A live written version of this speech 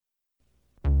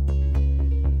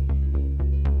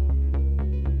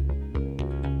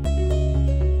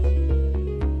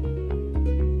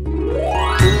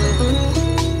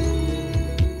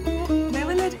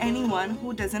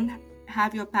who doesn't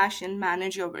have your passion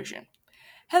manage your vision.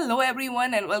 Hello,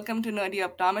 everyone, and welcome to Nerdy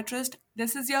Optometrist.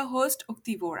 This is your host,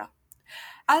 Ukti Vora.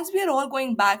 As we are all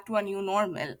going back to a new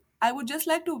normal, I would just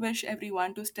like to wish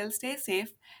everyone to still stay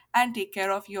safe and take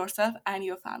care of yourself and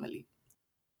your family.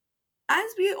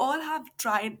 As we all have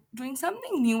tried doing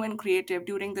something new and creative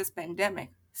during this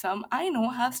pandemic, some I know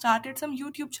have started some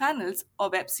YouTube channels or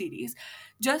web series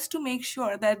just to make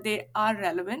sure that they are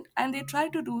relevant and they try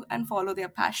to do and follow their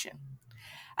passion.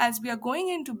 As we are going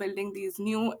into building these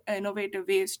new innovative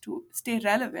ways to stay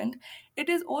relevant, it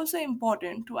is also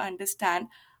important to understand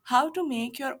how to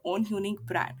make your own unique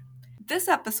brand. This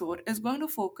episode is going to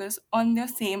focus on the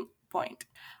same point.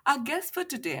 Our guest for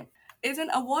today is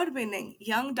an award winning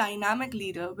young dynamic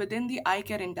leader within the eye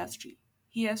care industry.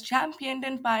 He has championed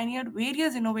and pioneered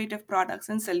various innovative products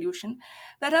and solutions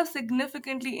that have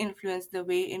significantly influenced the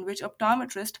way in which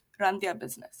optometrists run their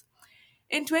business.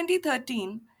 In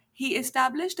 2013, he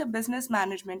established a business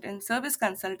management and service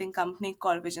consulting company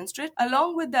called Vision Street,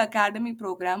 along with the academy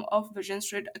program of Vision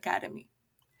Street Academy.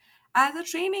 As a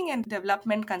training and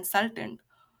development consultant,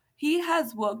 he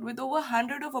has worked with over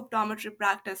 100 of optometry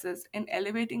practices in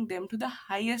elevating them to the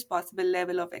highest possible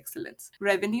level of excellence,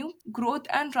 revenue, growth,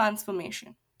 and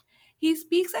transformation. He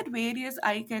speaks at various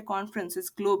eye care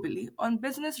conferences globally on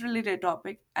business related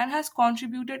topics and has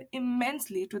contributed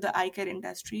immensely to the eye care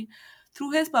industry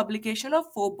through his publication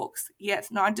of four books.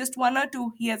 Yes, not just one or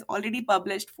two, he has already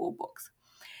published four books.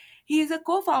 He is a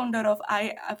co founder of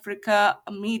iAfrica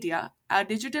Media, a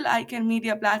digital eye care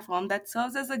media platform that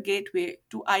serves as a gateway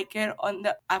to eye care on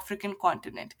the African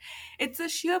continent. It's a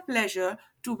sheer pleasure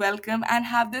to welcome and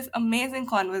have this amazing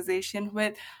conversation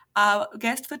with our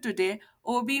guest for today,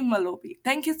 Obi Malobi.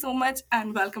 Thank you so much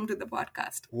and welcome to the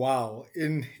podcast. Wow.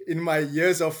 In my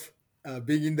years of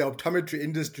being in the optometry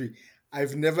industry,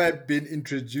 I've never been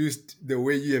introduced the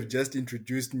way you have just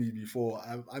introduced me before.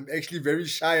 I'm actually very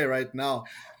shy right now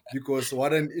because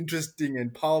what an interesting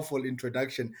and powerful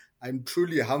introduction. I'm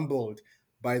truly humbled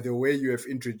by the way you have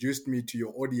introduced me to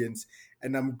your audience,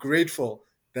 and I'm grateful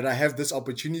that I have this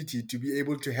opportunity to be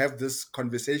able to have this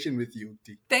conversation with you,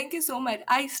 Ukti. Thank you so much.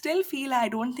 I still feel I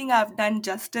don't think I've done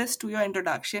justice to your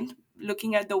introduction,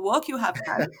 looking at the work you have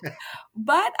done.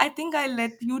 But I think I'll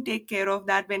let you take care of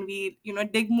that when we,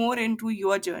 dig more into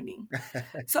your journey.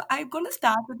 So I'm going to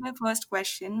start with my first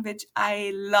question, which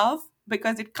I love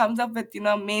because it comes up with,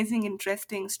 amazing,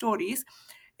 interesting stories.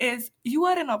 Is you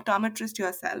are an optometrist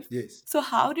yourself. Yes. So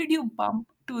how did you bump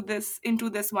to this into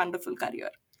this wonderful career?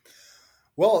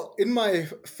 Well, in my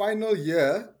final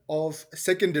year of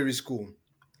secondary school,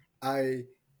 I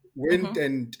went Mm-hmm.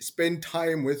 and spent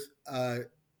time with a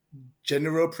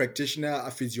general practitioner,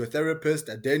 a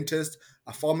physiotherapist, a dentist,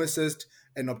 a pharmacist,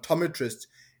 an optometrist.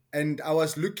 And I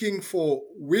was looking for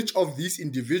which of these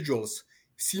individuals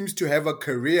seems to have a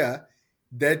career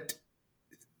that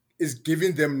is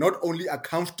giving them not only a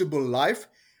comfortable life,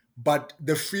 but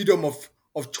the freedom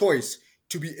of choice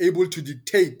to be able to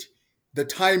dictate the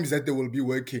times that they will be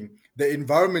working, the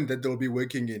environment that they'll be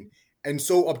working in. And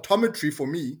so optometry for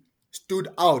me stood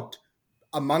out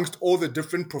amongst all the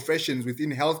different professions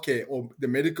within healthcare or the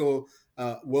medical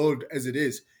world as it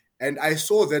is. And I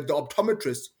saw that the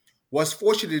optometrist was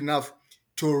fortunate enough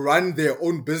to run their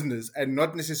own business and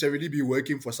not necessarily be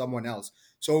working for someone else.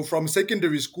 So from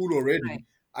secondary school already, Right.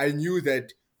 I knew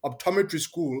that optometry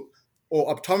school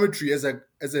or optometry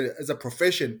as a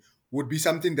profession would be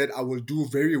something that I will do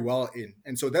very well in.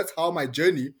 And so that's how my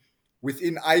journey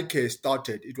within eye care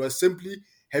started. It was simply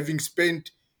having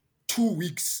spent 2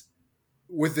 weeks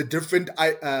with the different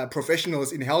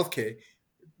professionals in healthcare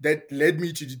that led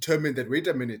me to determine that, wait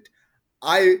a minute,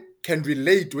 I can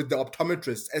relate with the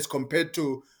optometrist as compared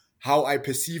to how I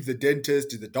perceive the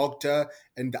dentist, the doctor,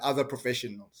 and the other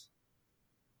professionals.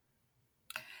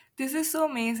 This is so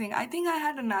amazing. I think I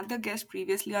had another guest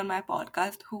previously on my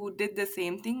podcast who did the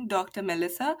same thing, Dr.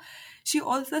 Melissa. She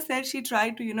also said she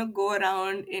tried to, go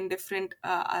around in different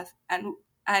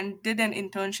and did an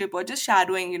internship or just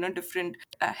shadowing, different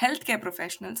healthcare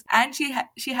professionals. And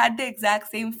she had the exact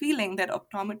same feeling that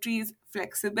optometry is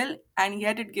flexible and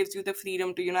yet it gives you the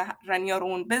freedom to, run your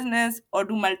own business or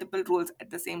do multiple roles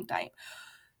at the same time.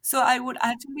 So I would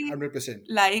actually 100%.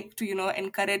 like to,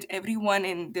 encourage everyone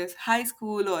in this high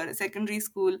school or secondary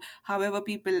school, however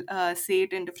people say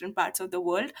it in different parts of the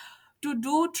world, to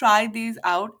do try these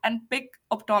out and pick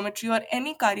optometry or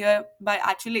any career by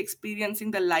actually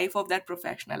experiencing the life of that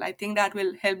professional. I think that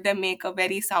will help them make a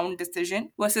very sound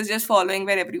decision versus just following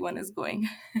where everyone is going.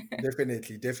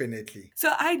 Definitely, definitely.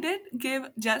 So I did give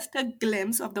just a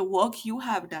glimpse of the work you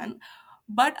have done,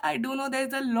 but I do know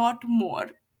there's a lot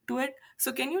more to it.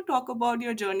 So, can you talk about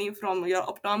your journey from your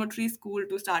optometry school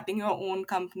to starting your own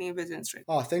company, Vision Street?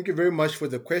 Thank you very much for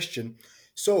the question.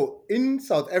 So, in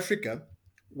South Africa,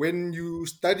 when you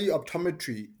study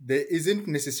optometry, there isn't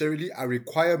necessarily a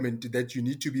requirement that you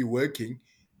need to be working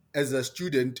as a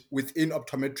student within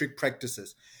optometric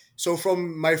practices. So,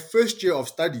 from my first year of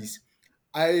studies,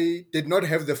 I did not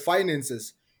have the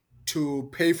finances to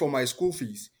pay for my school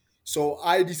fees. So,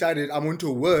 I decided I'm going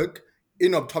to work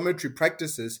in optometry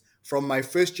practices from my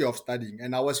first year of studying.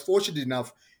 And I was fortunate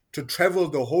enough to travel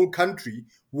the whole country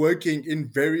working in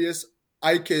various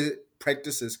eye care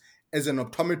practices as an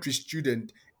optometry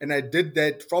student. And I did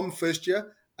that from first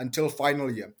year until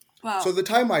final year. So Wow. the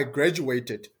time I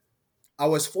graduated, I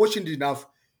was fortunate enough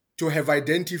to have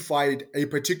identified a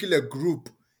particular group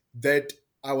that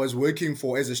I was working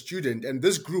for as a student. And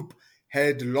this group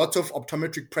had lots of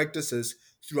optometric practices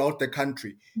throughout the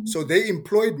country. So they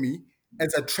employed me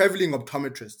as a traveling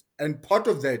optometrist. And part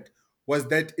of that was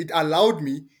that it allowed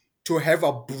me to have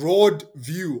a broad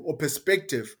view or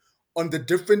perspective on the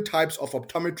different types of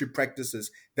optometry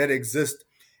practices that exist.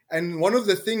 And one of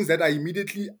the things that I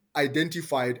immediately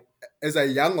identified as a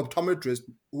young optometrist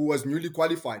who was newly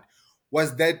qualified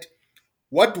was that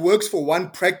what works for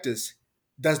one practice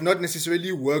does not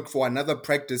necessarily work for another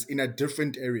practice in a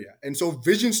different area. And so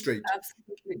Vision Straight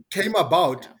Absolutely. came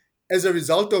about Yeah. as a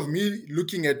result of me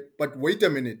looking at, but wait a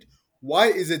minute, why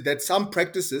is it that some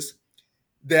practices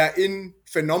they are in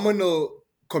phenomenal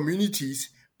communities,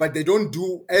 but they don't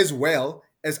do as well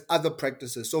as other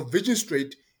practices. So Vision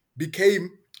Straight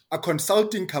became a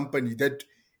consulting company that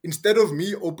instead of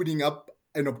me opening up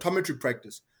an optometry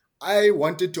practice, I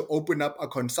wanted to open up a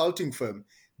consulting firm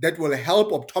that will help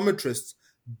optometrists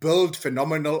build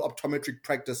phenomenal optometric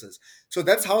practices. So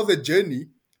that's how the journey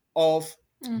of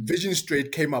Mhm. Vision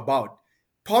Straight came about.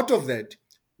 Part of that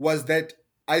was that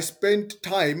I spent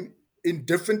time in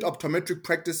different optometric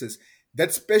practices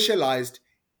that specialized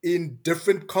in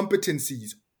different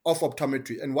competencies of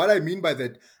optometry. And what I mean by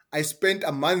that, I spent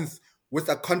a month with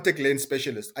a contact lens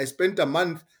specialist. I spent a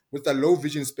month with a low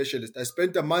vision specialist. I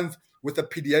spent a month with a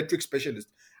pediatric specialist,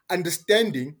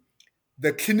 understanding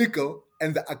the clinical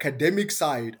and the academic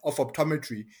side of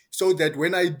optometry so that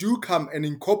when I do come and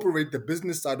incorporate the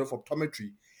business side of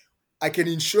optometry, I can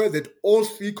ensure that all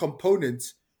three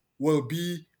components will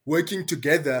be working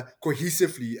together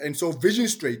cohesively. And so Vision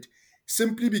Straight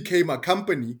simply became a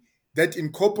company that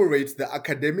incorporates the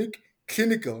academic,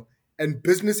 clinical, and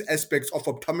business aspects of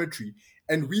optometry.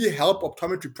 And we help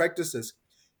optometry practices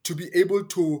to be able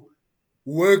to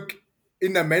work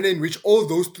in a manner in which all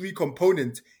those three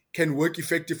components can work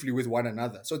effectively with one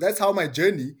another. So that's how my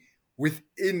journey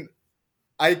within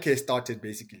eye care started,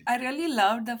 basically. I really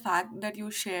loved the fact that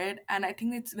you shared, and I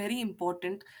think it's very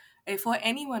important for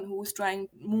anyone who's trying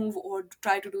to move or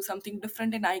try to do something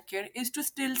different in eye care is to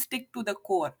still stick to the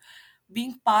core.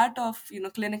 Being part of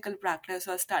clinical practice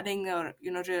or studying or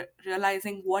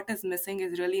realizing what is missing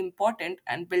is really important,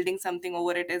 and building something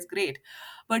over it is great.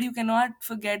 But you cannot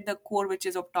forget the core, which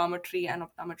is optometry and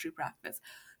optometry practice.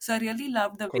 So I really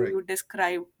love the way Correct. you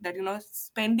describe that,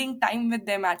 spending time with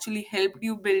them actually helped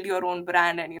you build your own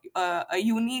brand and a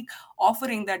unique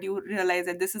offering that you realize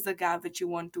that this is a gap which you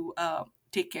want to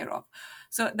take care of.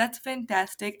 So that's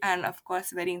fantastic and of course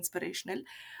very inspirational.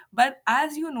 But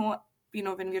as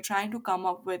when we're trying to come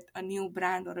up with a new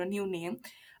brand or a new name,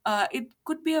 it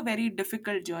could be a very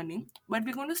difficult journey. But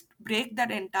we're going to break that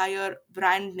entire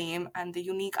brand name and the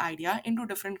unique idea into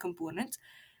different components.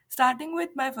 Starting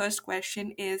with my first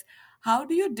question is, how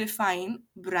do you define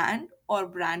brand or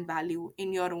brand value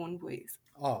in your own ways?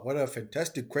 Oh, what a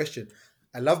fantastic question.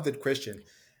 I love that question.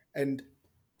 And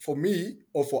for me,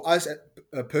 or for us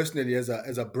personally as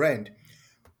a brand,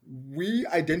 we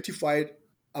identified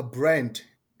a brand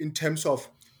in terms of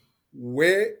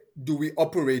where do we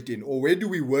operate in or where do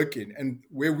we work in. And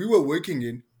where we were working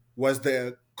in was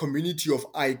the community of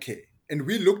eye care. And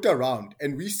we looked around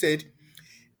and we said,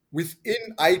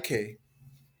 within eye care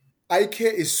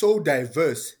is so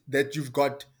diverse that you've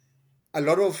got a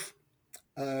lot of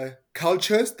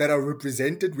cultures that are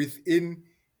represented within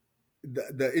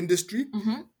the industry.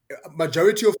 Mm-hmm. A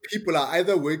majority of people are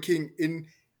either working in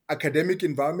academic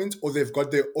environments or they've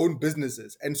got their own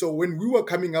businesses. And so when we were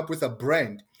coming up with a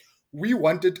brand, we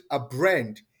wanted a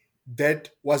brand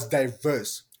that was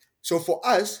diverse. So for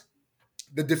us,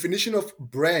 the definition of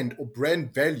brand or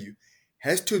brand value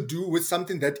has to do with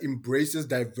something that embraces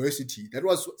diversity. That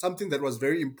was something that was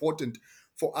very important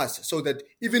for us. So that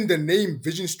even the name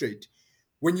Vision Straight,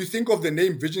 when you think of the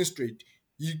name Vision Straight,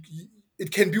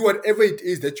 it can be whatever it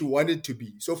is that you want it to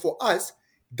be. So for us,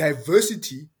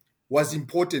 diversity was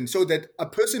important so that a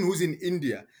person who's in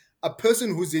India a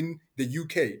person who's in the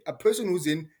UK, a person who's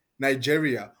in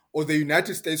Nigeria or the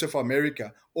United States of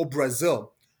America or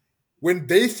Brazil, when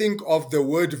they think of the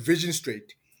word Vision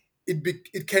Straight,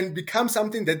 it can become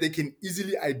something that they can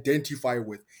easily identify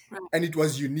with. Right. And it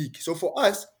was unique. So for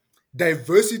us,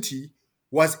 diversity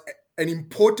was an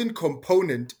important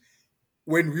component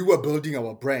when we were building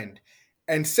our brand.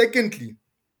 And secondly,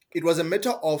 it was a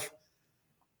matter of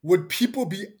would people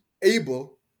be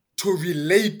able to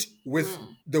relate with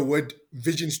the word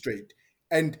vision straight?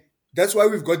 And that's why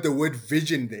we've got the word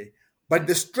vision there. But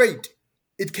the straight,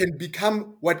 it can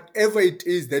become whatever it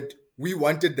is that we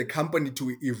wanted the company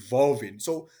to evolve in.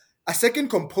 So, a second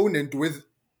component with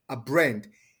a brand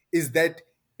is that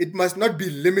it must not be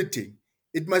limiting,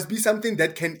 it must be something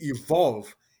that can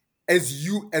evolve as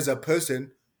you, as a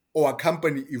person or a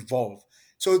company, evolve.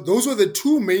 So, those were the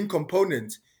two main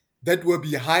components that were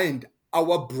behind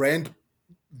our brand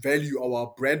value,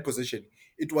 our brand position.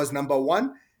 It was number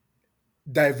one,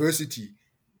 diversity,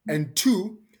 and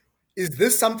two, is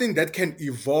this something that can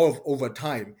evolve over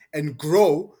time and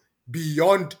grow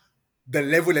beyond the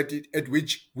level at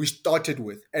which we started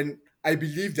with? And I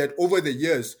believe that over the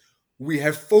years, we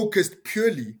have focused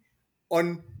purely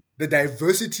on the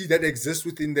diversity that exists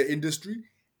within the industry.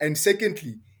 And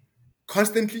secondly,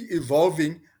 constantly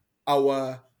evolving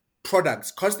our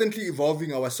products, constantly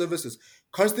evolving our services,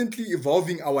 constantly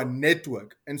evolving our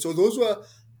network. And so those were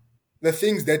the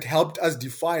things that helped us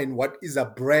define what is a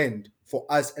brand for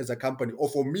us as a company, or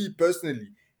for me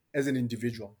personally as an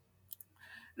individual.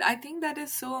 I think that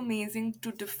is so amazing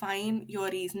to define your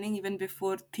reasoning even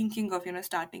before thinking of,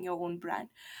 starting your own brand.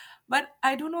 But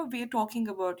I don't know, we're talking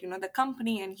about, the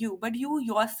company and you, but you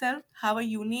yourself have a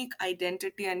unique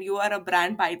identity and you are a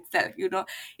brand by itself,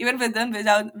 even with them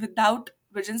without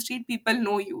Vision Street, people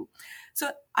know you.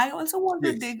 So I also want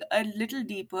to Yes. dig a little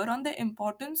deeper on the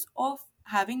importance of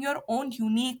having your own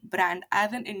unique brand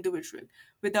as an individual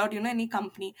without, any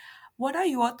company. What are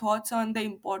your thoughts on the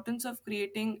importance of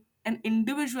creating an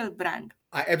individual brand?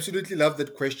 I absolutely love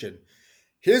that question.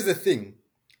 Here's the thing: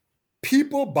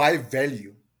 people buy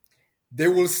value. They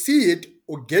will see it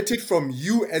or get it from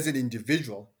you as an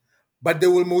individual, but they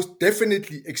will most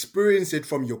definitely experience it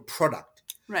from your product.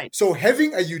 Right. So,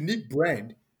 having a unique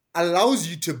brand allows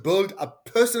you to build a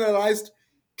personalized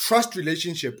trust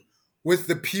relationship with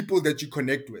the people that you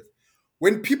connect with.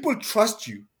 When people trust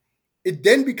you, it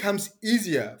then becomes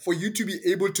easier for you to be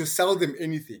able to sell them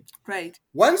anything. Right.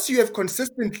 Once you have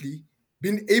consistently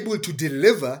been able to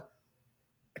deliver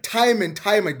time and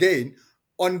time again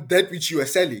on that which you are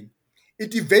selling,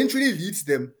 it eventually leads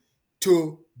them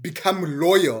to become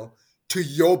loyal to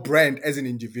your brand as an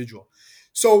individual.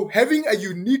 So, having a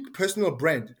unique personal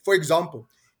brand, for example,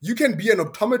 you can be an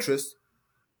optometrist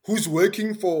who's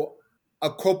working for a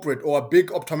corporate or a big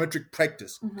optometric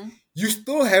practice. You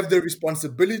still have the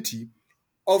responsibility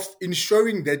of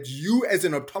ensuring that you, as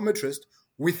an optometrist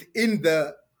within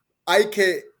the eye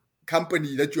care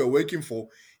company that you are working for,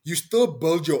 you still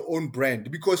build your own brand,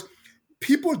 because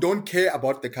people don't care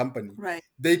about the company. Right.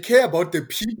 They care about the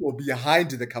people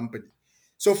behind the company.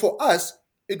 So for us,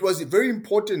 it was very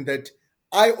important that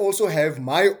I also have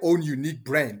my own unique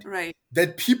brand Right.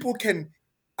 that people can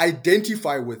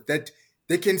identify with, that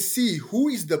they can see who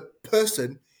is the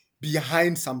person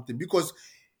behind something. Because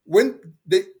when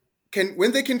they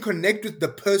can connect with the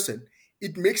person,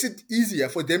 it makes it easier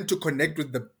for them to connect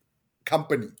with the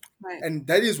company. Right. And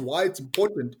that is why it's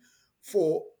important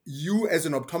for you as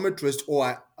an optometrist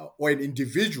or an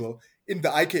individual in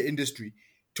the eye care industry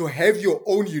to have your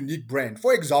own unique brand.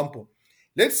 For example,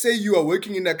 let's say you are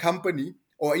working in a company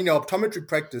or in an optometry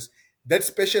practice that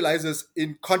specializes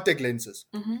in contact lenses,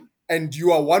 and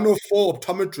you are one of four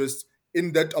optometrists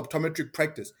in that optometric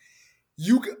practice.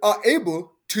 You are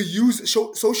able to use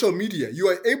social media. You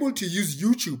are able to use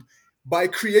YouTube by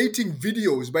creating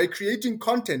videos, by creating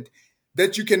content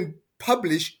that you can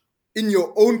publish in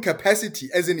your own capacity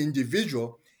as an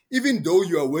individual, even though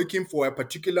you are working for a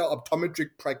particular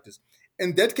optometric practice.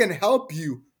 And that can help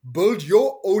you build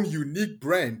your own unique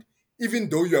brand, even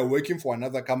though you are working for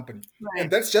another company. And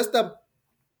Right. that's just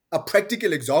a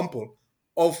practical example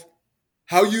of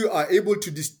how you are able to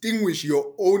distinguish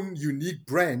your own unique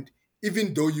brand,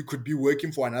 even though you could be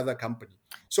working for another company.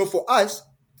 So for us,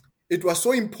 it was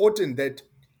so important that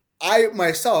I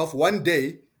myself, one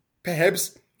day,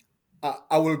 perhaps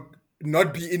I will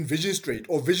not be in Vision Straight,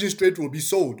 or Vision Straight will be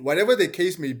sold, whatever the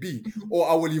case may be, or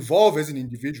I will evolve as an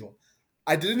individual.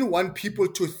 I didn't want people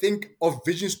to think of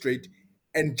Vision Straight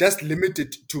and just limit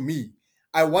it to me.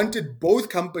 I wanted both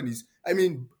companies, I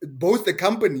mean, both the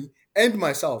company and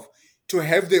myself, to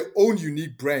have their own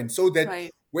unique brand, so that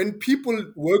Right. when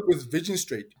people work with Vision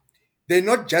Straight, they're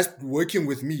not just working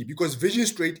with me because Vision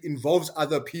Straight involves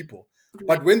other people. Right.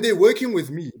 But when they're working with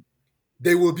me,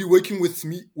 they will be working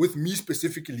with me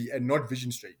specifically and not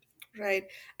Vision Straight. Right.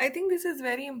 I think this is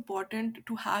very important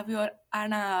to have your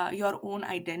own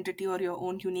identity or your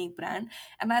own unique brand.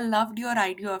 And I loved your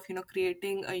idea of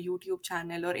creating a YouTube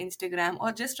channel or Instagram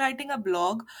or just writing a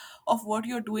blog of what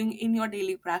you're doing in your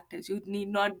daily practice. You need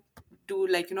not do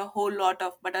like a whole lot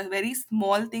of, but a very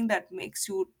small thing that makes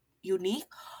you unique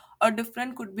or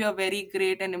different could be a very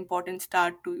great and important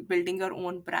start to building your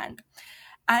own brand.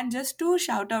 And just to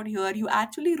shout out here, you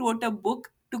actually wrote a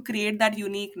book to create that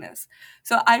uniqueness.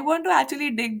 So I want to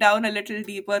actually dig down a little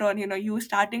deeper on, you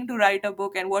starting to write a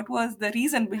book and what was the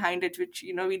reason behind it, which,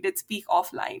 we did speak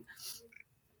offline.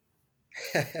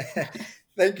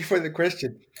 Thank you for the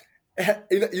question.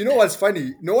 You know what's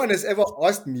funny? No one has ever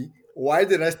asked me why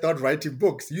did I start writing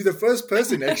books. You're the first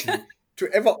person actually to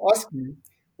ever ask me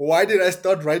why did I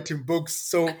start writing books.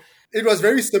 So it was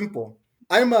very simple.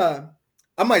 I'm a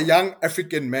young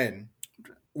African man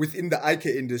within the eye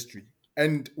care industry,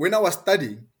 and when I was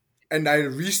studying and I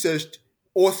researched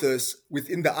authors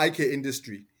within the eye care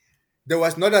industry, there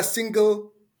was not a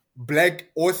single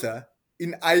black author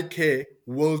in eye care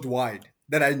worldwide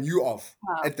that I knew of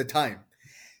Wow. at the time.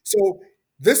 So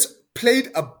this played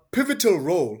a pivotal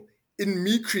role in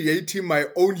me creating my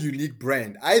own unique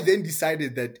brand. I then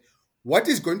decided that what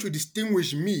is going to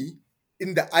distinguish me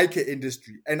in the eye care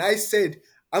industry? And I said,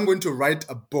 I'm going to write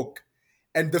a book.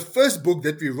 And the first book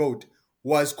that we wrote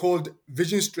was called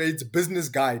Vision Straight's Business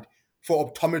Guide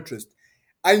for Optometrists.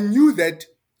 I knew that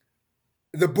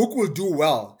the book will do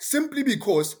well simply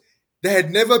because there had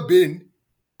never been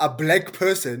a black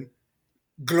person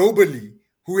globally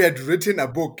who had written a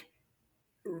book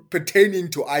pertaining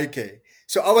to eye care.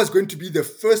 So I was going to be the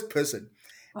first person.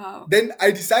 Wow. Then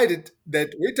I decided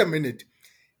that wait a minute,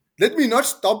 let me not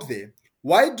stop there.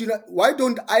 Why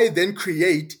don't I then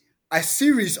create a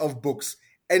series of books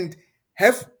and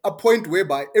have a point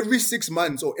whereby every 6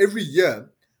 months or every year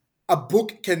a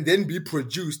book can then be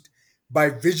produced by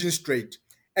Vision Straight.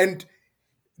 And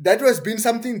that has been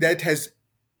something that has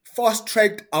fast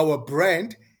tracked our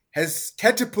brand, has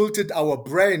catapulted our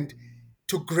brand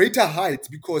to greater heights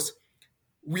because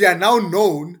we are now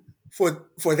known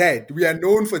for that. We are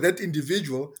known for that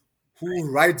individual who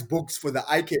writes books for the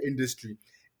eye care industry.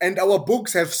 And our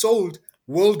books have sold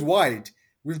worldwide.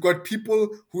 We've got people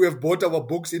who have bought our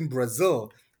books in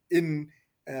Brazil, in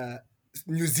uh,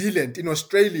 New Zealand, in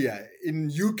Australia, in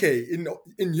UK,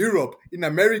 in Europe, in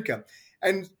America.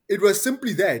 And it was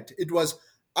simply that. It was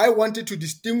I wanted to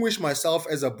distinguish myself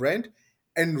as a brand,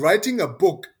 and writing a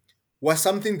book was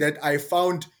something that I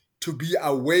found to be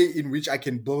a way in which I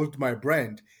can build my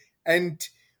brand. And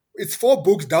it's 4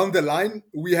 books down the line.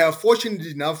 We are fortunate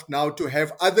enough now to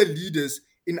have other leaders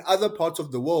in other parts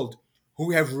of the world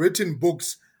who have written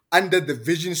books under the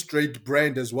Vision Straight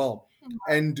brand as well.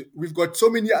 And we've got so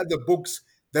many other books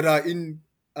that are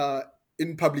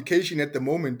in publication at the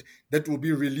moment that will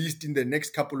be released in the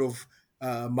next couple of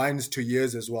months to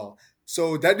years as well.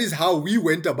 So that is how we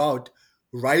went about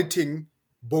writing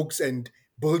books and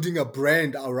building a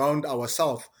brand around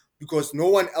ourselves because no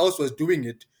one else was doing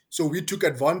it. So we took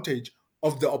advantage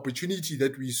of the opportunity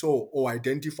that we saw or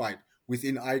identified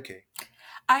within IK.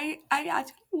 I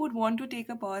actually would want to take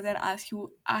a pause and ask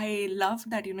you. I love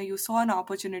that you saw an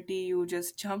opportunity, you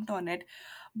just jumped on it.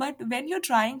 But when you're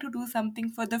trying to do something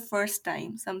for the first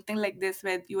time, something like this,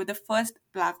 where you were the first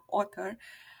black author,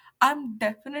 I'm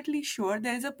definitely sure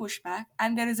there is a pushback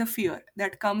and there is a fear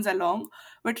that comes along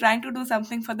with trying to do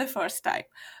something for the first time.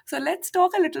 So let's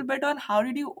talk a little bit on how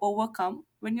did you overcome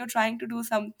when you're trying to do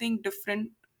something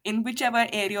different in whichever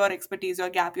area or expertise or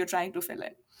gap you're trying to fill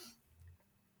in.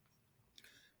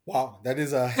 Wow, that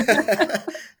is a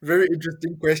very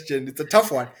interesting question. It's a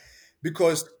tough one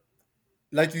because,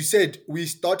 like you said, we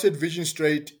started Vision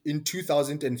Straight in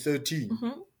 2013.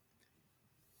 Mm-hmm.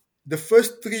 The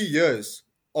first 3 years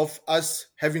of us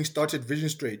having started Vision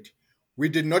Straight, we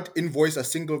did not invoice a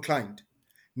single client.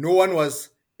 No one was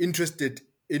interested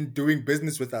in doing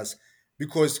business with us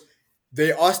because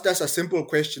they asked us a simple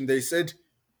question. They said,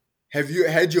 have you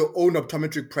had your own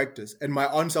optometric practice? And my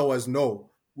answer was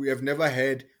no. We have never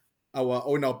had our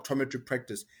own optometric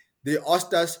practice. They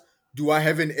asked us, do I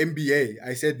have an MBA?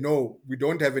 I said, no, we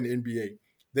don't have an MBA.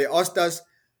 They asked us,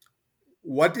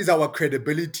 what is our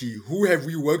credibility? Who have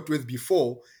we worked with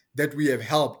before that we have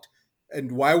helped?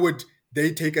 And why would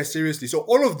they take us seriously? So,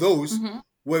 all of those Mm-hmm.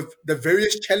 were the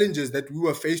various challenges that we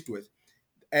were faced with.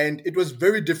 And it was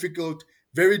very difficult,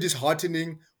 very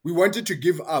disheartening. We wanted to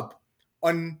give up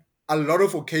on a lot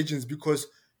of occasions because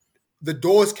the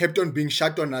doors kept on being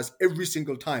shut on us every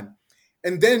single time.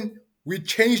 And then we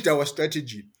changed our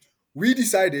strategy. We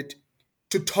decided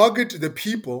to target the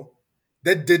people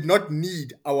that did not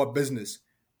need our business,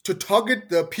 to target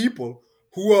the people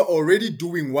who were already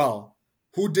doing well,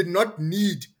 who did not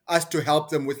need us to help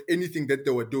them with anything that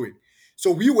they were doing.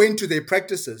 So we went to their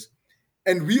practices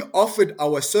and we offered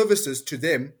our services to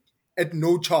them at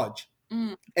no charge.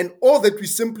 Mm. And all that we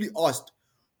simply asked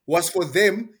was for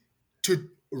them to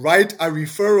write a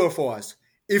referral for us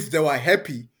if they were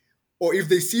happy or if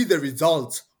they see the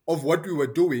results of what we were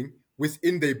doing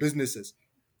within their businesses.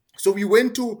 So we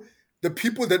went to the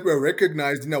people that were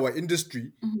recognized in our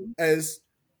industry Mhm. as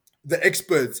the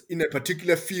experts in a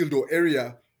particular field or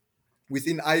area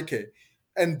within iCare.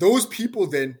 And those people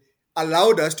then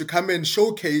allowed us to come and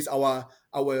showcase our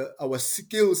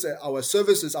skills, our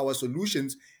services, our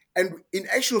solutions. And in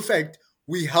actual fact,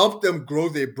 we helped them grow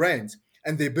their brands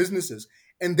and their businesses.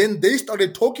 And then they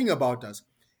started talking about us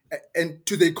and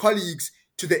to their colleagues,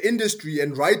 to the industry,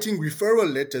 and writing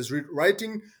referral letters,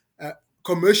 writing uh,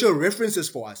 commercial references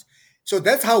for us. So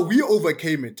that's how we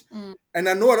overcame it. Mm. And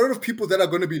I know a lot of people that are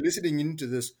going to be listening into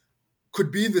this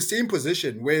could be in the same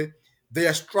position where they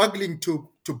are struggling to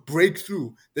break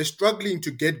through. They're struggling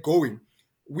to get going.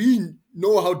 We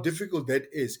know how difficult that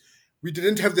is. We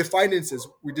didn't have the finances.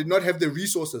 We did not have the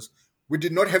resources. We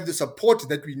did not have the support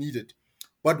that we needed.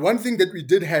 But one thing that we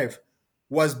did have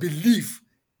was belief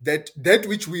that that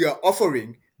which we are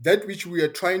offering, that which we are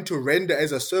trying to render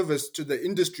as a service to the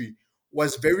industry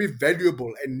was very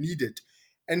valuable and needed.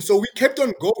 And so we kept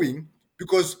on going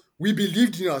because we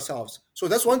believed in ourselves. So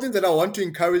that's one thing that I want to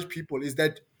encourage people is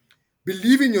that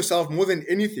believe in yourself more than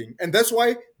anything. And that's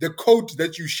why the quote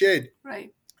that you shared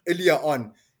Right. earlier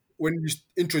on when you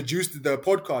introduced the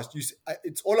podcast,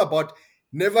 it's all about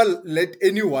never let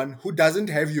anyone who doesn't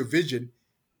have your vision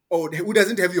or who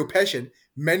doesn't have your passion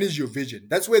manage your vision.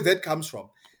 That's where that comes from.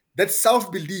 That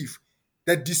self belief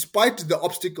that despite the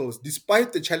obstacles,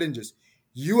 despite the challenges,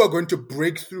 you are going to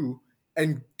break through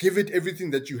and give it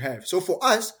everything that you have. So for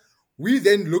us, we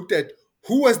then looked at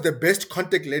who was the best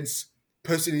contact lens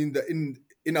person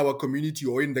in our community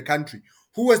or in the country,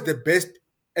 who was the best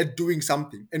at doing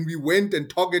something, and we went and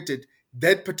targeted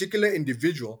that particular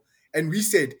individual, and we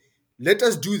said, let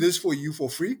us do this for you for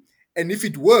free, and if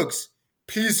it works,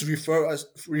 please refer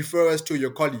us to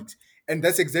your colleagues. And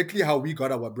that's exactly how we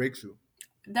got our breakthrough.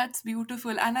 That's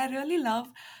beautiful. And I really love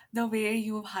the way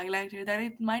you've highlighted that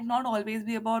it might not always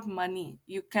be about money.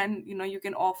 You can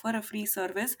offer a free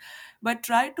service, but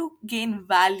try to gain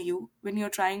value when you're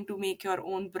trying to make your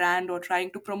own brand or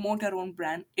trying to promote your own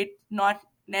brand. It not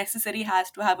necessarily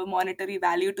has to have a monetary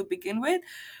value to begin with.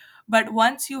 But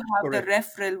once you have the Correct.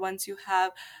 referral, once you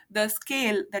have the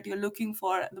scale that you're looking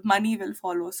for, the money will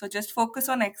follow. So just focus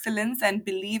on excellence and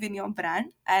believe in your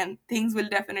brand, and things will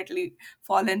definitely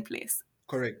fall in place.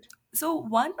 Correct. So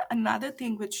one another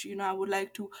thing which I would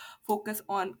like to focus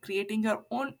on creating your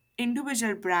own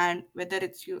individual brand, whether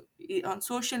it's you on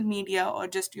social media or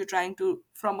just you're trying to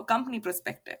from a company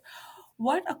perspective.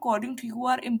 What according to you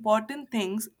are important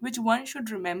things which one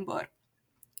should remember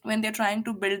when they're trying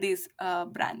to build these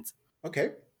brands?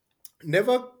 Okay.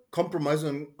 Never compromise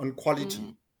on quality.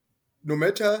 Mm. No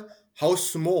matter how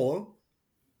small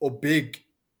or big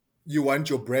you want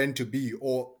your brand to be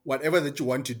or whatever that you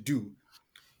want to do,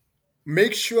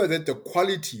 make sure that the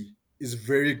quality is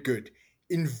very good.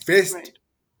 Invest Right.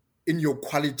 in your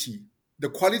quality, the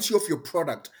quality of your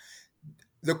product,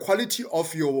 the quality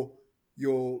of your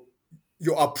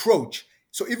your approach.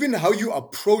 So even how you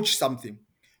approach something,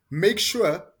 make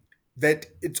sure that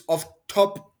it's of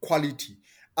top quality.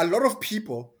 A lot of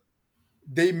people,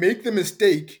 they make the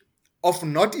mistake of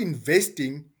not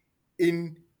investing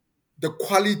in the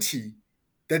quality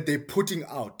that they're putting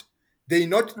out. They're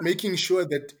not making sure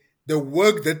that the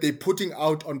work that they're putting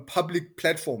out on public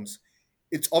platforms,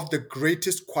 it's of the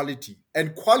greatest quality.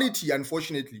 And quality,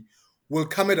 unfortunately, will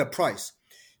come at a price.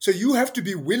 So you have to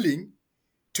be willing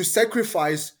to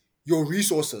sacrifice your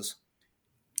resources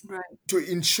Right. to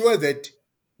ensure that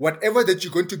whatever that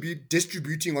you're going to be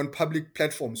distributing on public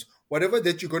platforms, whatever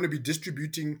that you're going to be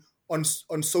distributing on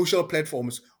social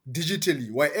platforms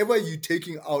digitally, wherever you're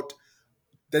taking out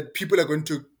that people are going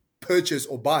to purchase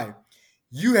or buy,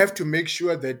 you have to make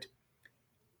sure that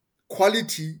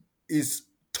quality is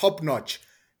top notch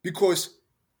because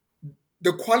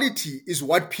the quality is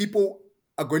what people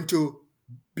are going to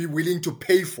be willing to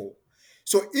pay for.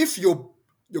 So if your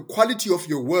quality of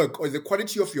your work or the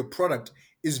quality of your product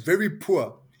is very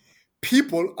poor,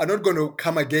 people are not going to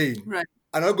come again, Right.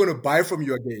 are not going to buy from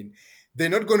you again. They're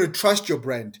not going to trust your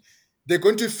brand. They're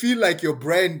going to feel like your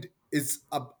brand is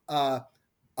a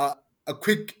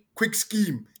quick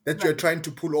scheme that you're Right. trying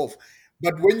to pull off.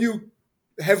 But when you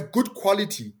have good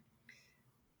quality,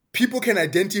 people can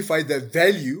identify the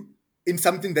value in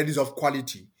something that is of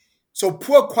quality. So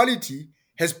poor quality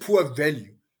has poor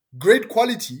value. Great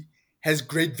quality has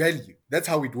great value. That's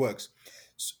how it works.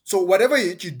 So whatever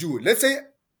you do, let's say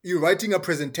you're writing a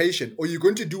presentation or you're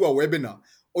going to do a webinar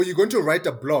or you're going to write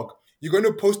a blog, you're going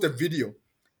to post a video,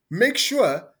 make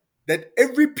sure that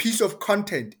every piece of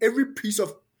content, every piece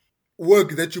of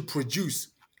work that you produce,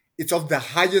 it's of the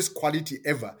highest quality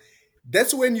ever.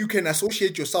 That's when you can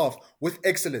associate yourself with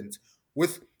excellence,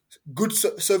 with good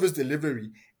service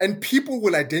delivery, and people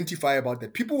will identify about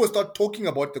that. People will start talking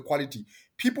about the quality.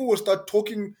 People will start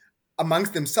talking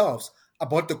amongst themselves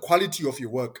about the quality of your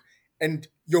work, and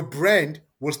your brand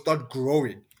will start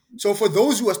growing. So, for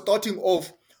those who are starting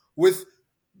off with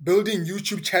building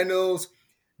YouTube channels,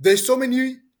 there's so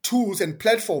many tools and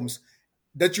platforms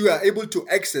that you are able to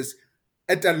access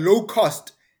at a low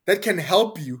cost that can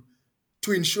help you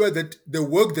to ensure that the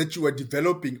work that you are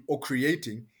developing or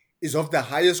creating is of the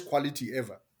highest quality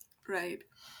ever. Right.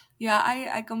 Yeah,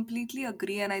 I completely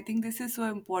agree. And I think this is so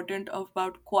important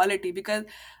about quality because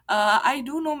I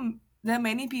do know there are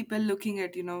many people looking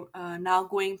at, now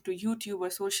going to YouTube or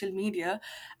social media.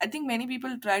 I think many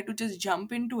people try to just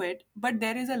jump into it, but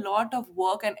there is a lot of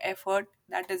work and effort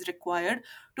that is required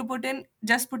to put in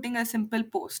just putting a simple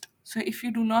post. So if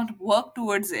you do not work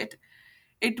towards it,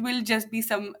 it will just be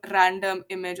some random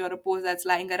image or a post that's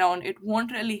lying around. It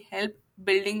won't really help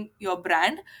building your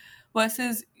brand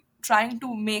versus trying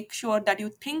to make sure that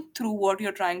you think through what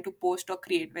you're trying to post or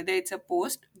create, whether it's a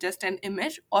post, just an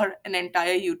image, or an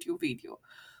entire YouTube video.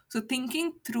 So,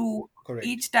 thinking through Correct.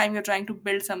 each time you're trying to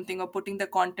build something or putting the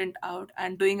content out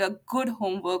and doing a good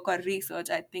homework or research,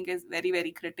 I think is very,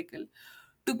 very critical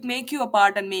to make you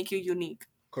apart and make you unique.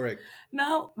 Correct.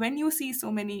 Now, when you see so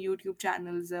many YouTube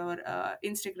channels or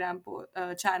Instagram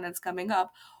channels coming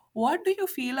up, what do you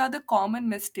feel are the common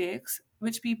mistakes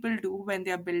which people do when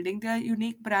they are building their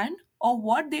unique brand, or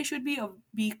what they should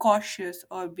be cautious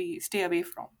or be stay away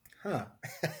from? Huh.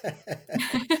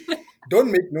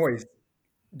 Don't make noise.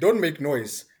 Don't make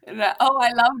noise. Oh,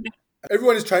 I loved it.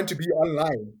 Everyone is trying to be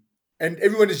online and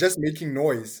everyone is just making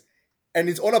noise. And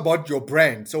it's all about your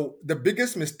brand. So the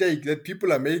biggest mistake that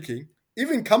people are making,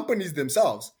 even companies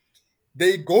themselves,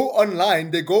 they go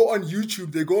online, they go on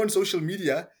YouTube, they go on social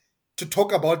media to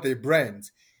talk about their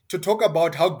brands, to talk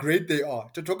about how great they are,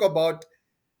 to talk about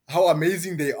how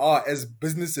amazing they are as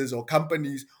businesses or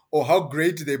companies or how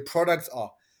great their products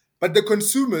are. But the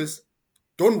consumers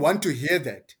don't want to hear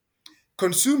that.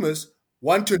 Consumers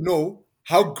want to know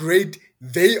how great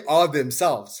they are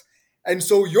themselves. And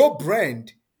so your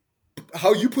brand,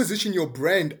 how you position your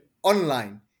brand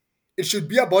online, it should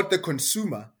be about the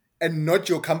consumer and not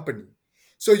your company.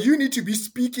 So you need to be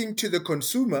speaking to the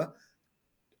consumer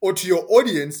or to your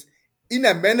audience in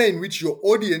a manner in which your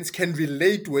audience can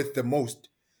relate with the most.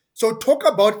 So talk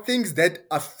about things that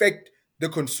affect the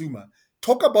consumer.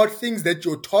 Talk about things that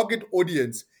your target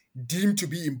audience deem to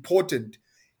be important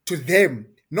to them,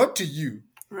 not to you.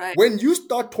 Right. When you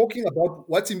start talking about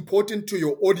what's important to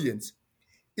your audience,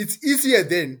 it's easier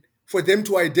then for them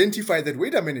to identify that,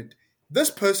 wait a minute, this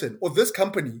person or this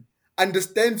company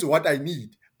understands what I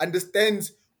need,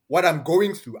 understands what I'm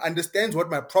going through, understands what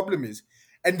my problem is,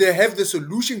 and they have the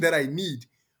solution that I need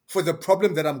for the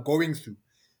problem that I'm going through.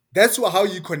 That's how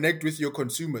you connect with your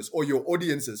consumers or your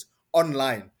audiences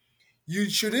online. You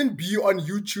shouldn't be on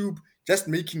YouTube just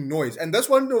making noise. And that's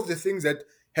one of the things that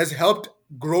has helped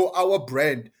grow our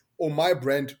brand or my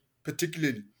brand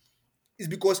particularly, is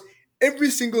because every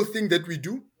single thing that we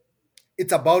do,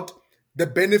 it's about the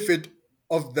benefit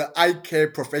of the eye care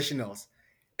professionals.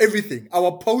 Everything.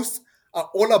 Our posts are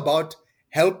all about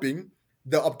helping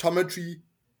the optometry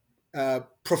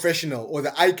professional or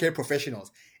the eye care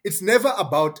professionals. It's never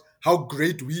about how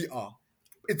great we are.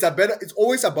 It's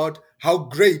always about how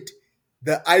great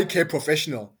the eye care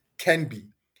professional can be.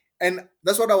 And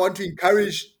that's what I want to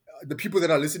encourage the people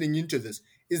that are listening into this,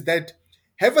 is that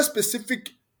have a specific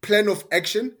plan of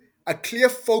action, a clear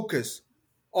focus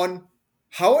on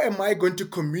how am I going to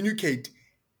communicate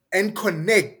and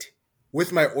connect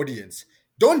with my audience.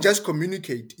 Don't just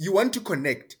communicate, you want to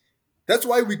connect. That's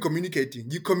why we're communicating.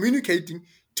 You're communicating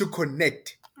to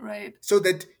connect. Right. So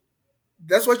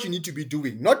that's what you need to be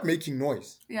doing, not making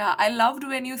noise. Yeah, I loved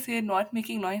when you say not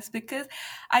making noise because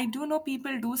I do know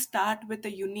people do start with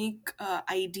a unique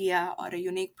idea or a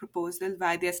unique proposal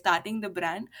why they're starting the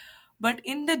brand. But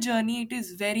in the journey, it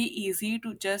is very easy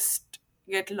to just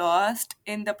get lost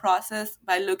in the process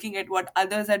by looking at what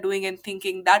others are doing and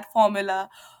thinking that formula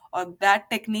or that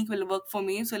technique will work for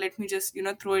me. So let me just,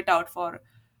 throw it out for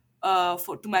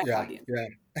for to my Yeah, audience. yeah,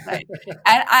 Right.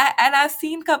 And I've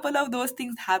seen couple of those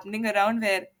things happening around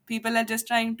where people are just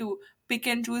trying to pick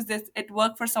and choose this. It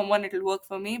worked for someone, it'll work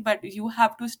for me, but you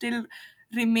have to still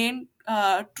remain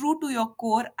true to your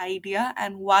core idea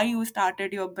and why you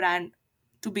started your brand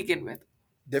to begin with.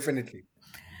 definitely.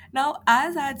 Now,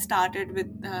 as I had started with,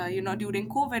 during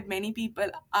COVID, many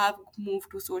people have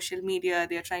moved to social media.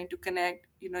 They're trying to connect,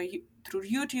 through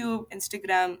YouTube,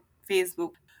 Instagram,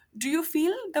 Facebook. Do you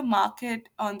feel the market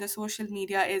on the social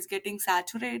media is getting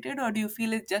saturated, or do you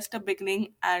feel it's just a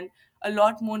beginning and a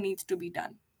lot more needs to be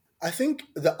done? I think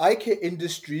the eye care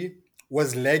industry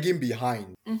was lagging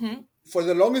behind Mm-hmm. for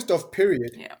the longest of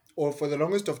period, Yeah. or for the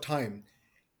longest of time.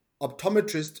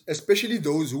 Optometrists, especially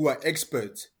those who are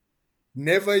experts,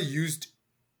 never used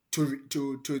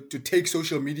to take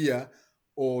social media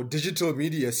or digital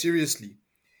media seriously.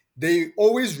 They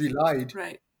always relied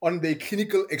Right. on their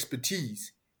clinical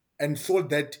expertise and thought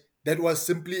that that was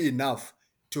simply enough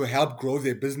to help grow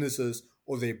their businesses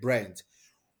or their brands.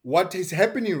 What is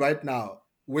happening right now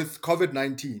with COVID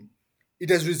 19, it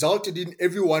has resulted in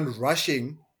everyone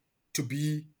rushing to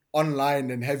be online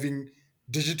and having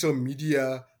digital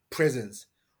media presence.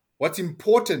 What's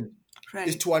important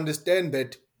is Right. to understand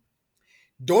that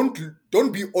don't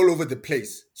don't be all over the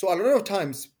place. So a lot of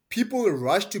times people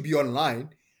rush to be online,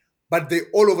 but they're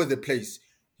all over the place.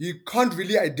 You can't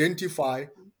really identify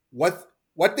what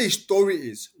their story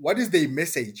is, what is their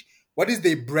message, what is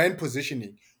their brand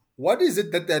positioning, what is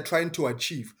it that they're trying to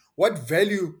achieve, what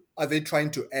value are they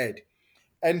trying to add.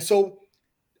 And so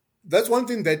that's one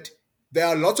thing, that there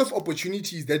are lots of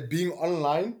opportunities that being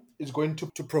online is going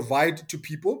to provide to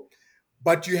people,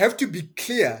 but you have to be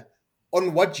clear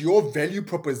on what your value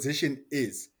proposition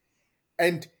is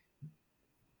and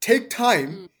take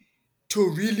time Mm. to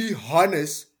really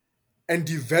harness and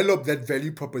develop that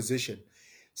value proposition.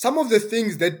 Some of the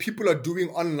things that people are doing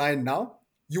online now,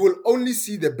 you will only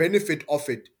see the benefit of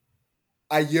it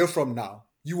a year from now.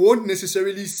 You won't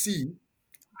necessarily see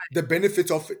the benefits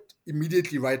of it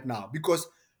immediately right now, because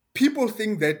people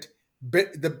think that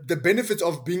the benefits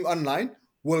of being online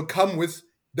will come with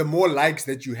the more likes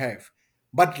that you have.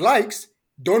 But likes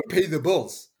don't pay the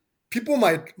bills. People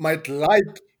might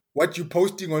like what you're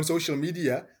posting on social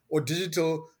media or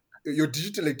your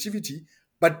digital activity,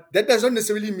 but that does not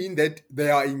necessarily mean that they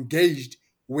are engaged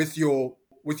with your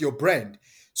brand.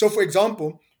 So for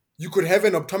example, you could have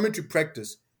an optometry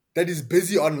practice that is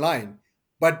busy online,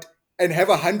 but and have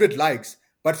 100 likes.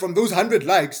 But from those 100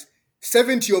 likes,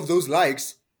 70 of those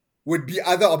likes would be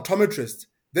other optometrists.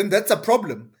 Then that's a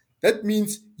problem. That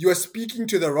means you are speaking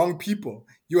to the wrong people.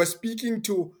 You are speaking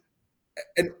to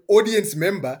an audience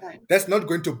member Right. that's not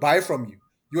going to buy from you.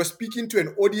 You are speaking to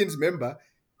an audience member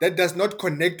that does not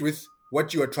connect with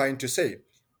what you are trying to say.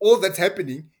 All that's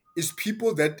happening is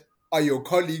people that are your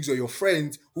colleagues or your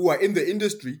friends who are in the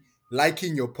industry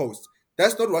liking your post.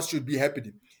 That's not what should be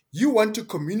happening. You want to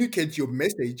communicate your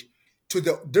message to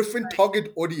the different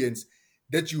target audience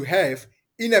that you have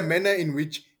in a manner in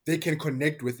which they can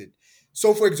connect with it.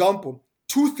 So, for example,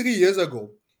 2, 3 years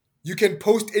ago, you can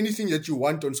post anything that you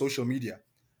want on social media.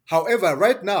 However,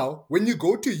 right now, when you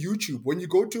go to YouTube, when you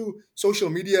go to social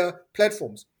media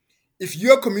platforms, if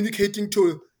you are communicating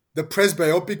to the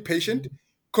presbyopic patient,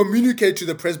 communicate to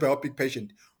the presbyopic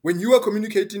patient. When you are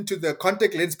communicating to the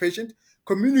contact lens patient,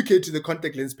 communicate to the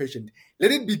contact lens patient.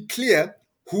 Let it be clear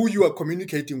who you are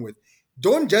communicating with.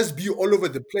 Don't just be all over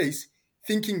the place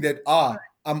thinking that,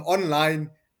 I'm online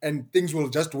and things will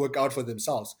just work out for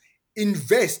themselves.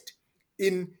 Invest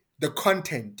in the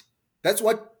content. That's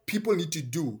what people need to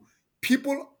do.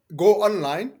 People go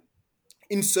online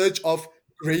in search of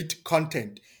great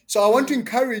content. So I want to Mm.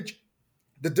 encourage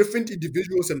the different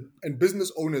individuals and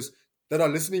business owners that are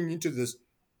listening into this.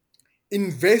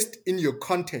 Invest in your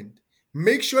content.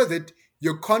 Make sure that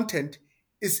your content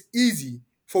is easy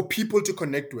for people to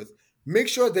connect with. Make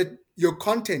sure that your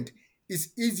content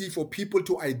is easy for people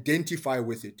to identify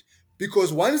with it.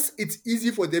 Because once it's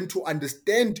easy for them to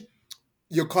understand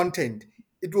your content,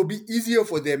 it will be easier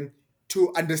for them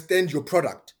to understand your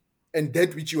product and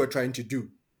that which you are trying to do.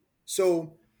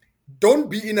 So don't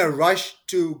be in a rush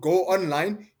to go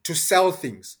online to sell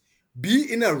things.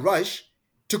 Be in a rush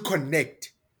to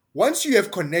connect. Once you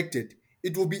have connected,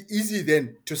 it will be easy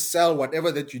then to sell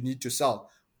whatever that you need to sell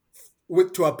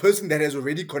to a person that has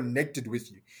already connected with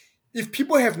you. If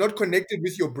people have not connected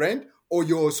with your brand or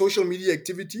your social media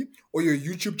activity or your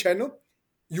YouTube channel,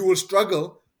 you will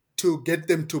struggle to get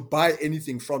them to buy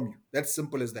anything from you. That's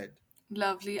simple as that.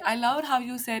 Lovely. I loved how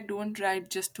you said don't try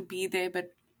just to be there,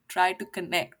 but try to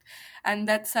connect. And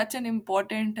that's such an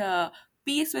important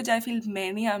piece which I feel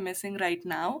many are missing right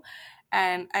now.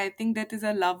 And I think that is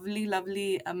a lovely,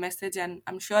 lovely message, and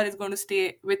I'm sure it's going to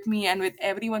stay with me and with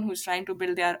everyone who's trying to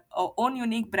build their own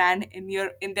unique brand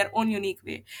in their own unique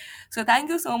way. So thank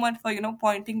you so much for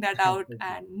pointing that out Thank you.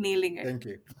 and nailing it. Thank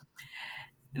you.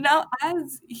 Now,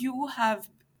 as you have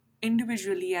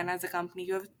individually and as a company,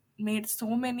 you have made so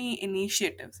many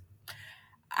initiatives,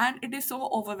 and it is so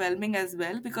overwhelming as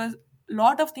well because a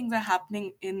lot of things are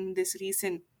happening in this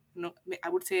recent. I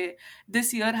would say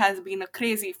this year has been a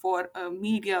crazy for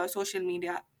media, social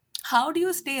media. How do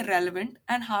you stay relevant,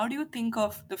 and how do you think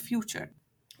of the future?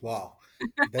 Wow.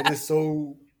 That is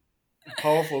so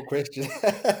powerful question.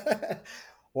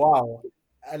 Wow.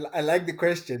 I like the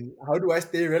question. How do I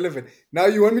stay relevant? Now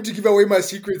you want me to give away my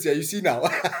secrets here. You see now.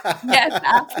 Yes,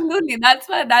 absolutely. That's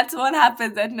what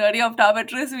happens at Nerdy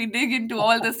Optometrist. We dig into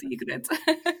all the secrets.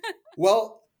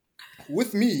 Well,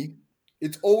 with me,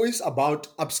 it's always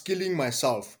about upskilling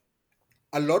myself.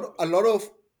 A lot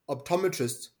of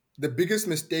optometrists, the biggest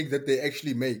mistake that they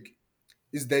actually make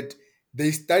is that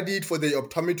they studied for their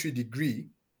optometry degree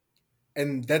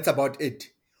and that's about it.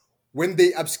 When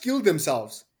they upskill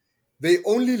themselves, they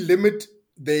only limit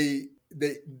they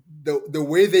the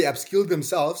way they upskill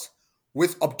themselves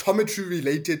with optometry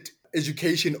related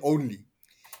education only.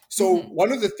 So Hmm.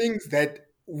 one of the things that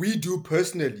we do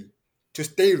personally to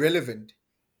stay relevant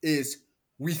is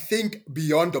we think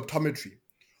beyond optometry.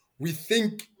 We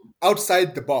think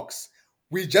outside the box.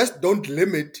 We just don't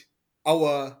limit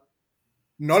our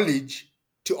knowledge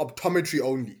to optometry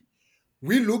only.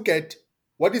 We look at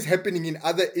what is happening in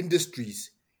other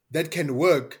industries that can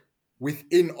work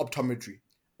within optometry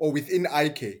or within eye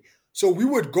care. So we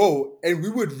would go and we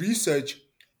would research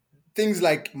things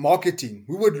like marketing.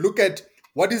 We would look at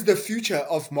what is the future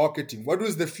of marketing? What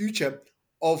is the future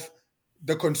of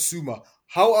the consumer?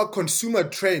 How are consumer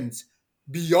trends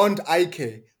beyond eye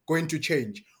care going to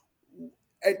change?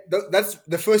 And that's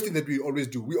the first thing that we always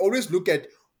do. We always look at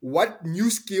what new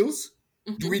skills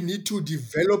do Hmm. we need to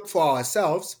develop for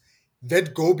ourselves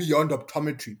that go beyond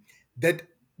optometry, that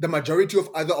the majority of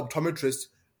other optometrists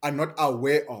are not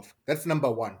aware of. That's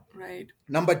number one. Right.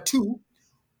 Number two,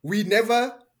 we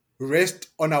never rest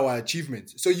on our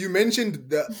achievements. So you mentioned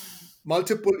the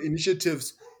multiple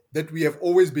initiatives that we have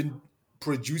always been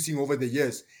producing over the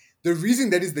years. The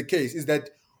reason that is the case is that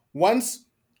once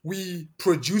we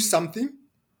produce something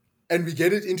and we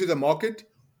get it into the market,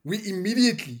 we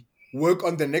immediately work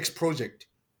on the next project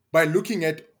by looking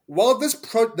at while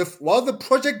the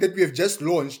project that we have just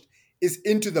launched is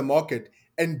into the market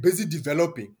and busy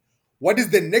developing, what is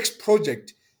the next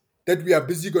project that we are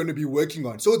busy going to be working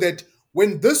on so that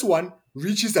when this one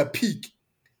reaches a peak,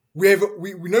 we're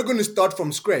not going to start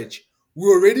from scratch. We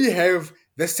already have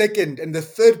the second and the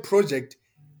third project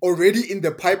already in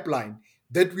the pipeline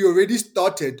that we already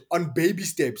started on baby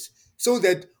steps so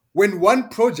that when one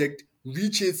project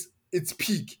reaches its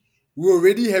peak, we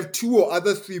already have two or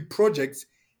other three projects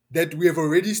that we have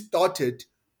already started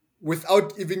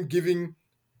without even giving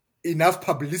enough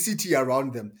publicity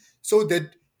around them so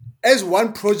that as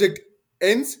one project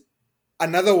ends,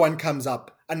 another one comes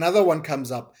up, another one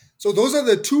comes up. So those are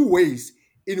the two ways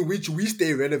in which we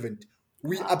stay relevant.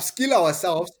 We Wow. upskill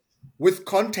ourselves with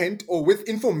content or with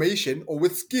information or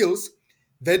with skills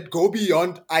that go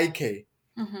beyond eye care.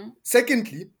 Hmm.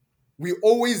 Secondly, we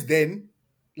always then,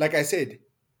 like I said,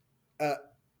 uh,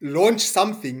 launch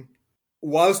something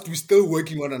whilst we're still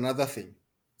working on another thing.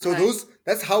 So Right.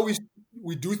 that's how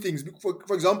we do things.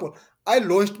 For example, I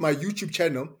launched my YouTube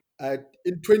channel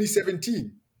in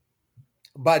 2017,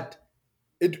 but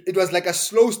it was like a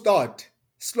slow start.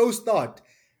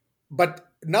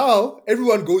 But now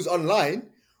everyone goes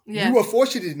online. We were Yes.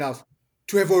 fortunate enough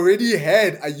to have already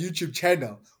had a YouTube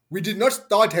channel. We did not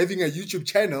start having a YouTube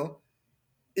channel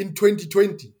in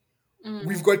 2020.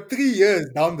 We've Mm. got 3 years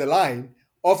down the line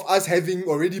of us having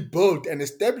already built and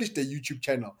established a YouTube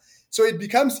channel. So it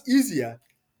becomes easier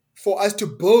for us to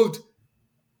build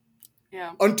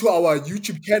Yeah. onto our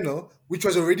YouTube channel, which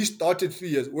was already started 3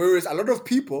 years. Whereas a lot of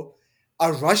people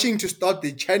are rushing to start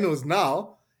their channels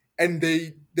now and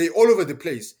they all over the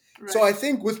place. So Right. I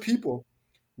think with people,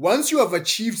 once you have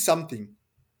achieved something,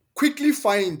 quickly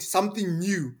find something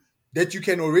new that you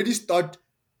can already start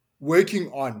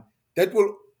working on. That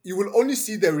will you will only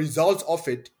see the results of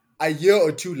it a year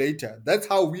or two later. That's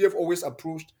how we have always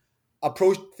approached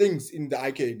things in the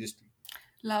eye care industry.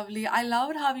 Lovely. I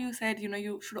loved how you said,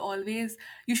 you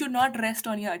should not rest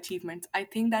on your achievements. I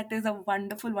think that is a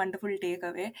wonderful, wonderful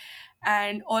takeaway.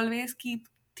 And always keep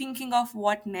thinking of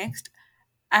what next.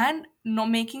 and no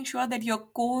making sure that your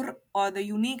core or the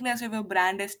uniqueness of your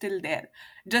brand is still there.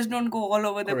 Just don't go all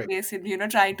over the Correct. place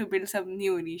and trying to build some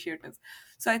new initiatives.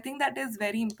 So I think that is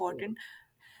very important.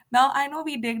 Now I know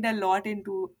we digged a lot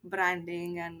into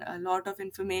branding and a lot of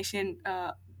information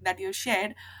that you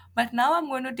shared, but now I'm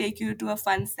going to take you to a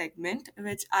fun segment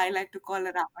which I like to call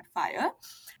a rapid fire.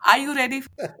 Are you ready?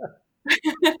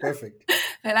 Perfect.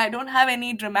 Well, I don't have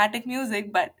any dramatic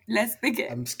music, but let's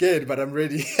begin. I'm scared, but I'm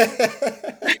ready.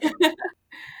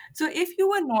 So, if you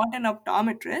were not an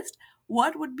optometrist,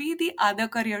 what would be the other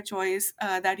career choice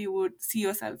that you would see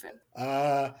yourself in?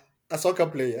 uh, a soccer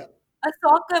player. A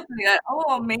soccer player.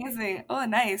 Oh, amazing. Oh,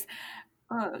 nice.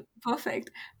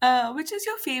 Perfect. Which is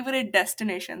your favorite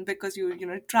destination because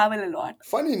you travel a lot?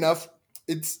 Funny enough,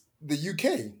 it's the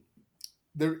UK.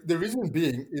 The reason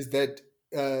being is that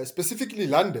specifically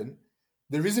London.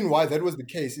 The reason why that was the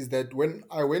case is that when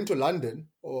I went to London,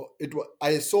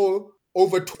 I saw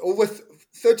over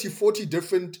 30, 40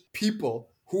 different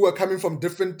people who were coming from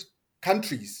different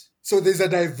countries. So there's a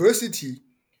diversity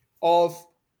of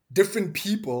different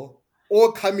people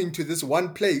all coming to this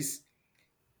one place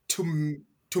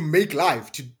to make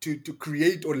life, to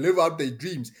create or live out their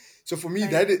dreams. So for me,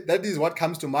 Right. that is what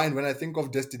comes to mind when I think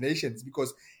of destinations,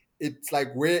 because it's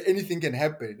like where anything can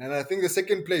happen. And I think the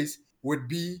second place would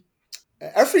be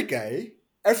Africa. Eh?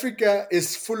 Africa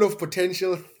is full of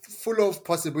potential, full of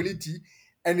possibility,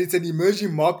 and it's an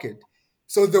emerging market.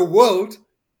 So the world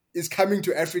is coming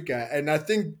to Africa, and I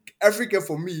think Africa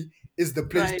for me is the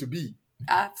place Right. to be.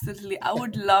 Absolutely. I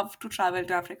would love to travel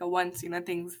to Africa once,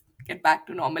 things get back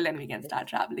to normal and we can start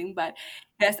traveling. But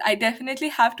yes, I definitely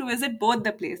have to visit both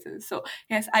the places. So,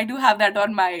 yes, I do have that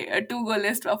on my to-go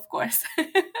list, of course.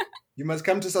 You must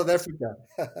come to South Africa.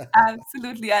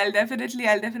 Absolutely. I'll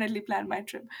definitely plan my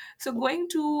trip. So, going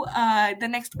to the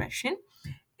next question.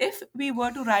 If we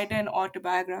were to write an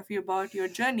autobiography about your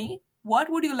journey, what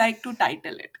would you like to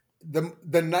title it?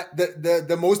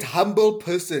 The most humble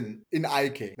person in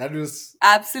IK. That was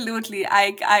Absolutely.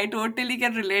 I totally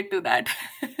can relate to that.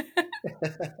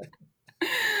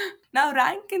 Now,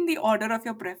 rank in the order of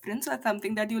your preference or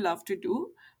something that you love to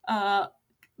do, uh,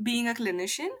 being a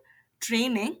clinician,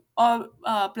 training, or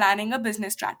planning a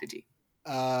business strategy.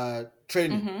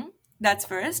 training, Mm-hmm. That's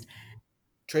first.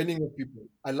 training of people.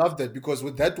 I love that because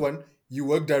with that one, you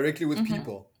work directly with Mm-hmm.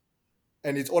 people,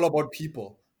 and it's all about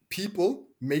people. People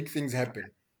make things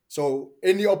happen. So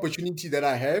any opportunity that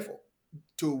I have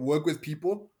to work with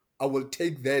people, I will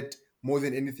take that more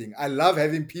than anything. I love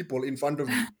having people in front of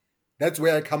me. That's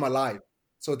where I come alive.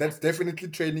 So that's definitely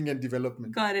training and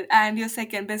development. Got it. And your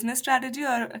second, business strategy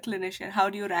or a clinician? How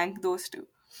do you rank those two?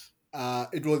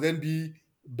 It will then be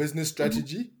business Mhm.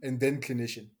 strategy and then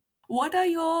clinician. What are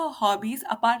your hobbies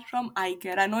apart from eye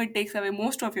care? I know it takes away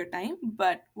most of your time,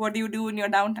 but what do you do in your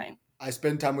downtime? I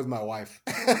spend time with my wife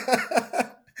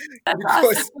That's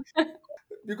because awesome.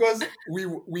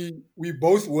 we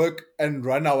both work and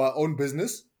run our own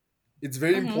business. It's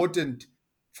very Mm-hmm. important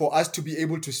for us to be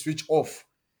able to switch off.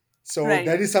 So Right.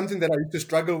 that is something that I used to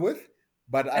struggle with,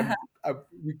 but Uh-huh.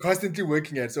 we're constantly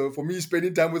working at. So for me,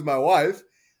 spending time with my wife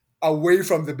away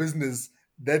from the business,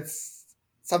 that's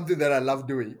something that I love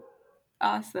doing.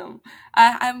 Awesome.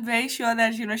 I'm very sure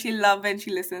that she'll love when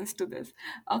she listens to this.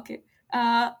 Okay.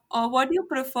 What do you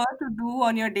prefer to do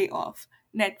on your day off?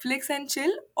 Netflix and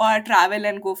chill or travel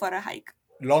and go for a hike?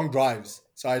 Long drives.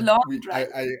 So Long drive.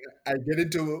 I get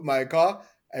into my car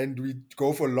and we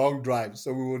go for long drives.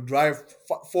 So we will drive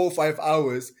 4 or 5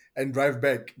 hours and drive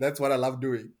back. That's what I love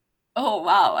doing. Oh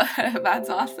wow, that's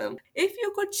awesome. If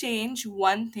you could change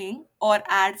one thing or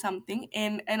add something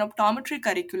in an optometry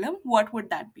curriculum, what would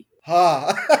that be?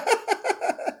 Ha!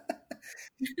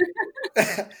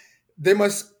 they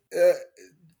must uh,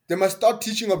 they must start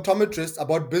teaching optometrists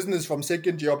about business from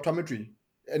second year optometry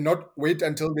and not wait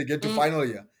until they get to Mm, final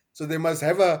year. So they must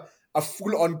have a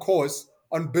full on course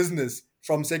on business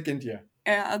from second year.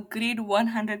 agreed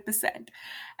 100%.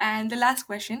 And the last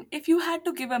question, if you had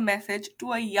to give a message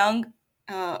to a young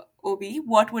OB,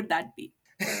 what would that be?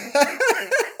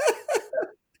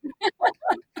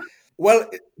 Well,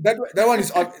 that one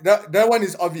is that one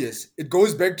is obvious. It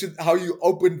goes back to how you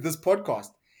opened this podcast.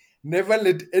 Never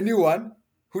let anyone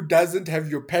who doesn't have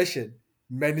your passion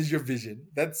manage your vision.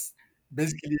 That's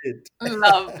basically it.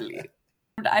 Lovely.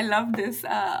 I love this.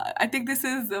 I think this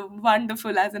is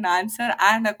wonderful as an answer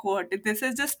and a quote. This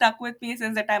has just stuck with me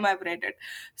since the time I've read it.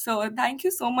 So thank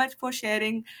you so much for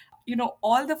sharing,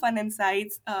 all the fun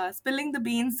insights, spilling the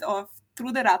beans of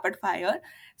through the rapid fire.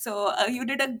 So you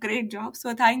did a great job.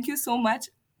 So thank you so much.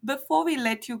 before we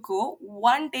let you go,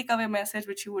 one takeaway message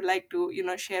which you would like to,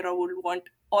 share, or would want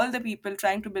all the people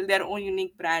trying to build their own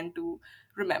unique brand to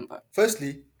remember.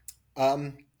 Firstly,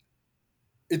 um,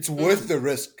 it's worth Mm-hmm. the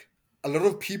risk. A lot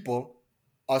of people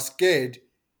are scared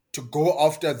to go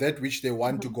after that which they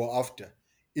want to Mm-hmm. go after.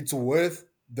 It's worth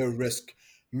the risk.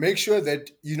 Make sure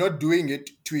that you're not doing it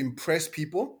to impress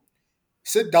people.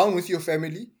 Sit down with your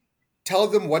family, tell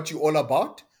them what you're all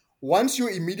about. Once your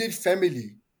immediate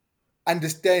family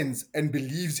understands and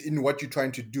believes in what you're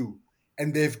trying to do,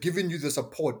 and they've given you the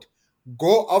support,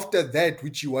 go after that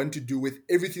which you want to do with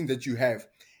everything that you have.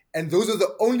 And those are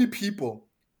the only people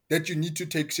that you need to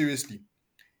take seriously.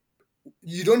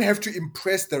 You don't have to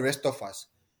impress the rest of us.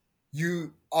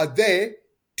 You are there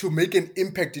to make an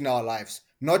impact in our lives,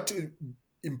 not to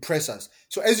impress us.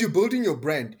 So as you're building your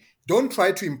brand, don't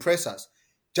try to impress us.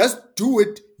 Just do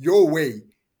it your way.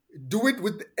 Do it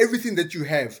with everything that you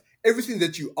have, everything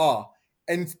that you are,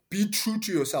 and be true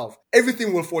to yourself.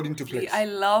 Everything will fall into Absolutely. I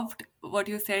place. loved what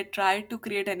you said. Try to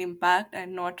create an impact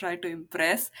and not try to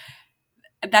impress.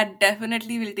 That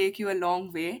definitely will take you a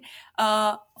long way.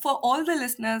 For all the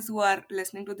listeners who are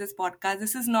listening to this podcast,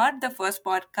 this is not the first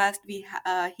podcast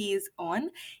he is on.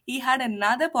 He had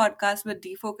another podcast with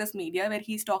Defocus Media where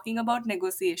he's talking about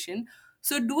negotiation.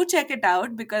 So do check it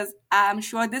out because I'm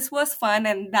sure this was fun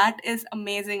and that is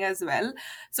amazing as well.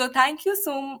 So thank you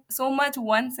so much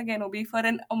once again, Obi, for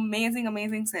an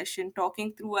amazing session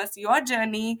talking through us your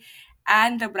journey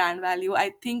and the brand value.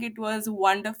 I think it was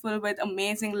wonderful with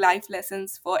amazing life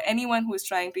lessons for anyone who is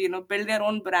trying to, build their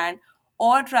own brand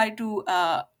or try to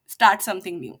start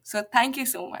something new. So thank you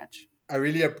so much. I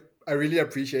really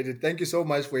appreciate it. Thank you so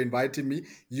much for inviting me.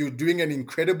 You're doing an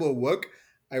incredible work.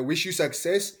 I wish you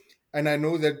success. And I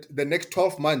know that the next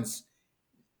 12 months,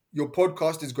 your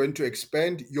podcast is going to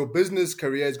expand, your business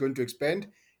career is going to expand,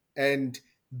 and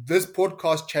this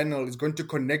podcast channel is going to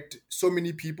connect so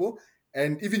many people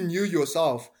and even you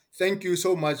yourself. Thank you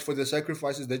so much for the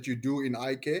sacrifices that you do in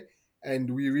iCare, and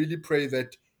we really pray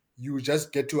that you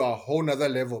just get to a whole nother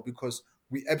level because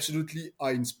we absolutely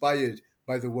are inspired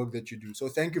by the work that you do. So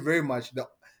thank you very much.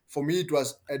 For me, it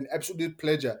was an absolute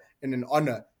pleasure and an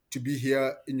honor to be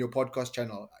here in your podcast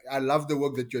channel. I love the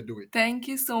work that you're doing. Thank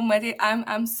you so much.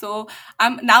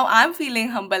 I'm feeling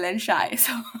humble and shy.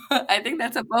 So I think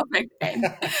that's a perfect end.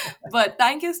 But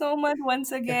thank you so much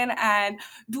once again. And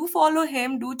do follow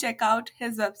him. Do check out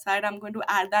his website. I'm going to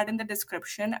add that in the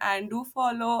description. And do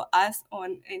follow us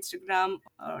on Instagram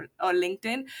or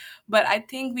LinkedIn. But I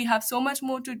think we have so much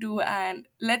more to do. And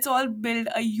let's all build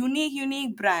a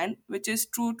unique brand which is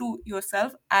true to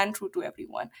yourself and true to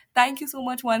everyone. Thank you so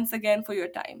much once again for your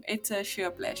time. It's a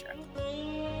sheer pleasure.